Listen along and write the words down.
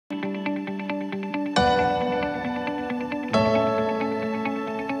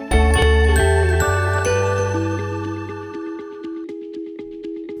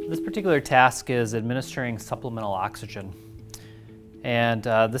particular task is administering supplemental oxygen. And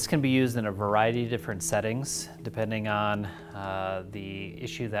this can be used in a variety of different settings depending on the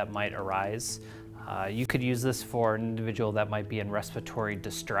issue that might arise. You could use this for an individual that might be in respiratory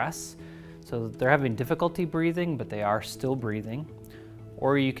distress. So they're having difficulty breathing, but they are still breathing.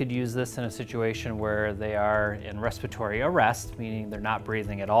 Or you could use this in a situation where they are in respiratory arrest, meaning they're not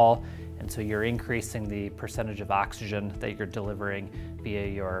breathing at all, and so you're increasing the percentage of oxygen that you're delivering via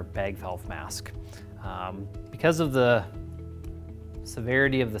your bag valve mask. Because of the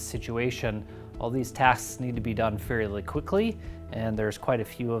severity of the situation, all these tasks need to be done fairly quickly, and there's quite a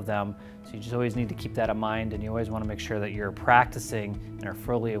few of them, so you just always need to keep that in mind, and you always want to make sure that you're practicing and are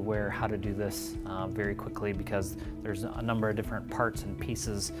fully aware how to do this very quickly, because there's a number of different parts and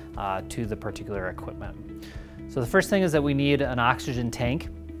pieces to the particular equipment. So the first thing is that we need an oxygen tank.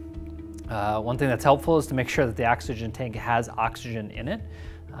 One thing that's helpful is to make sure that the oxygen tank has oxygen in it,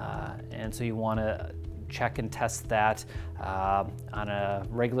 and so you want to check and test that on a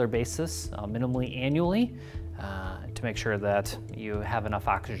regular basis, minimally annually, to make sure that you have enough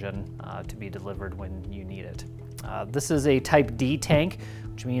oxygen to be delivered when you need it. This is a type D tank,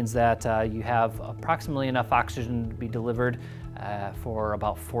 which means that you have approximately enough oxygen to be delivered for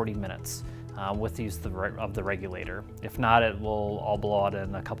about 40 minutes with the use of the regulator. If not, it will all blow out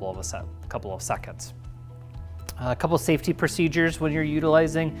in a couple of seconds. A couple of safety procedures when you're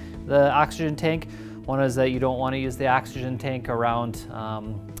utilizing the oxygen tank. One is that you don't want to use the oxygen tank around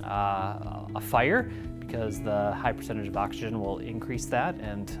a fire, because the high percentage of oxygen will increase that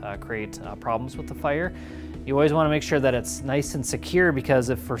and create problems with the fire. You always want to make sure that it's nice and secure, because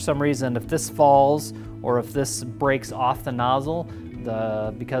if for some reason, if this falls or if this breaks off the nozzle,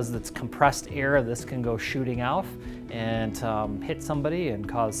 because it's compressed air, this can go shooting off and hit somebody and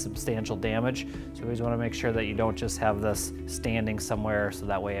cause substantial damage. So you always want to make sure that you don't just have this standing somewhere so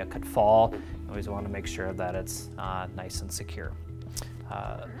that way it could fall. You always want to make sure that it's nice and secure.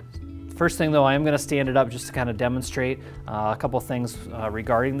 First thing though, I am going to stand it up just to kind of demonstrate a couple things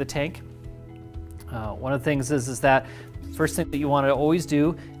regarding the tank. One of the things is that first thing that you want to always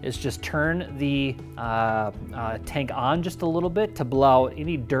do is just turn the tank on just a little bit to blow out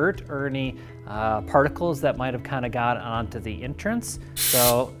any dirt or any particles that might have kind of got onto the entrance.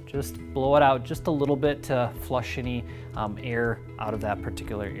 So just blow it out just a little bit to flush any air out of that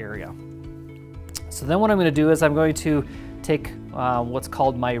particular area. So then what I'm going to do is I'm going to take what's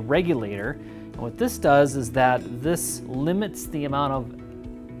called my regulator, and what this does is that this limits the amount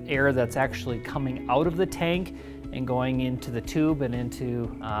of air that's actually coming out of the tank and going into the tube and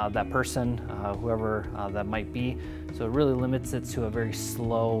into that person, whoever that might be. So it really limits it to a very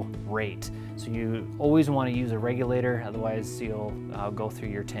slow rate. So you always want to use a regulator, otherwise you'll go through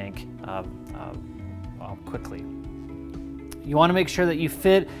your tank quickly. You want to make sure that you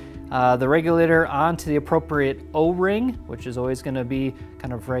fit the regulator onto the appropriate O-ring, which is always going to be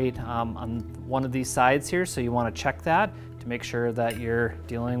kind of right on one of these sides here. So you want to check that to make sure that you're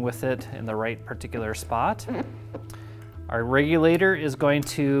dealing with it in the right particular spot. Our regulator is going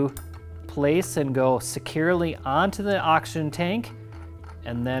to place and go securely onto the oxygen tank,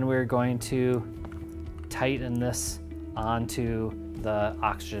 and then we're going to tighten this onto the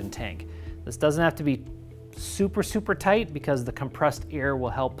oxygen tank. This doesn't have to be super tight, because the compressed air will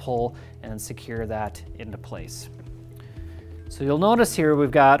help pull and secure that into place. So you'll notice here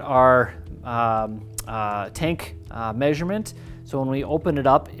we've got our tank measurement. So when we open it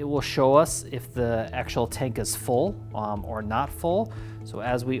up, it will show us if the actual tank is full or not full. So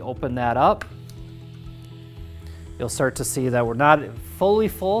as we open that up, you'll start to see that we're not fully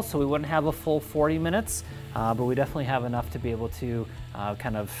full, so we wouldn't have a full 40 minutes, but we definitely have enough to be able to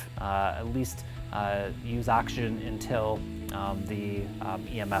kind of at least use oxygen until the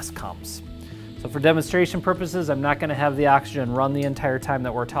EMS comes. So for demonstration purposes, I'm not going to have the oxygen run the entire time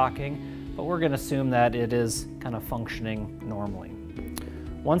that we're talking, but we're going to assume that it is kind of functioning normally.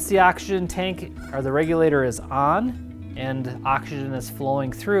 Once the oxygen tank or the regulator is on and oxygen is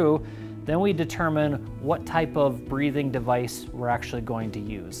flowing through, then we determine what type of breathing device we're actually going to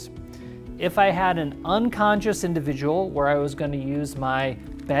use. If I had an unconscious individual where I was going to use my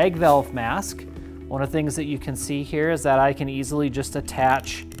bag valve mask, one of the things that you can see here is that I can easily just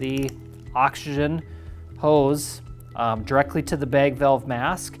attach the oxygen hose directly to the bag valve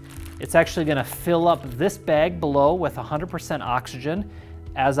mask. It's actually going to fill up this bag below with 100% oxygen.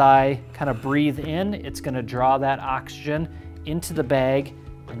 As I kind of breathe in, it's going to draw that oxygen into the bag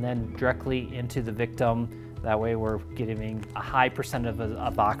and then directly into the victim. That way we're getting a high percentage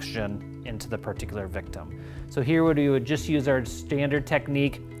of oxygen into the particular victim. So here we would just use our standard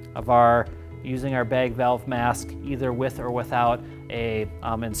technique of our using our bag valve mask, either with or without a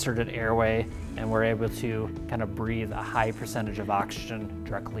inserted airway, and we're able to kind of breathe a high percentage of oxygen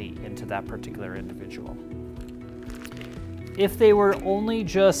directly into that particular individual. If they were only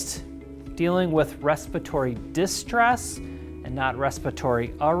just dealing with respiratory distress and not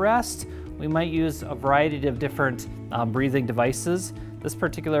respiratory arrest, we might use a variety of different breathing devices. This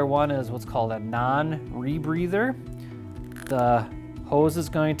particular one is what's called a non-rebreather. The hose is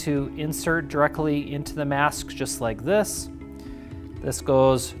going to insert directly into the mask just like this. This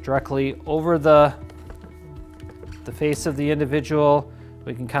goes directly over the face of the individual.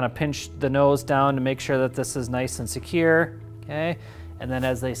 We can kind of pinch the nose down to make sure that this is nice and secure, okay? And then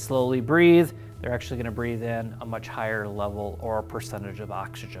as they slowly breathe, they're actually going to breathe in a much higher level or percentage of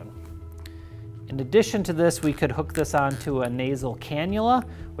oxygen. In addition to this, we could hook this onto a nasal cannula,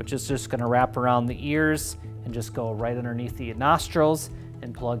 which is just going to wrap around the ears and just go right underneath the nostrils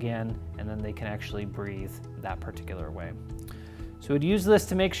and plug in, and then they can actually breathe that particular way. So we'd use this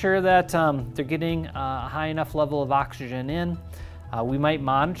to make sure that they're getting a high enough level of oxygen in. We might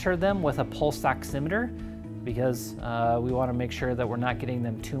monitor them with a pulse oximeter because we want to make sure that we're not getting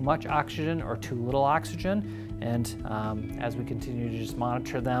them too much oxygen or too little oxygen. And as we continue to just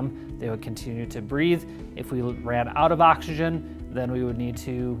monitor them, they would continue to breathe. If we ran out of oxygen, then we would need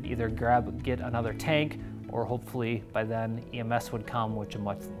to either get another tank, or hopefully by then EMS would come with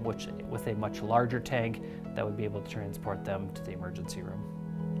a much larger tank that would be able to transport them to the emergency room.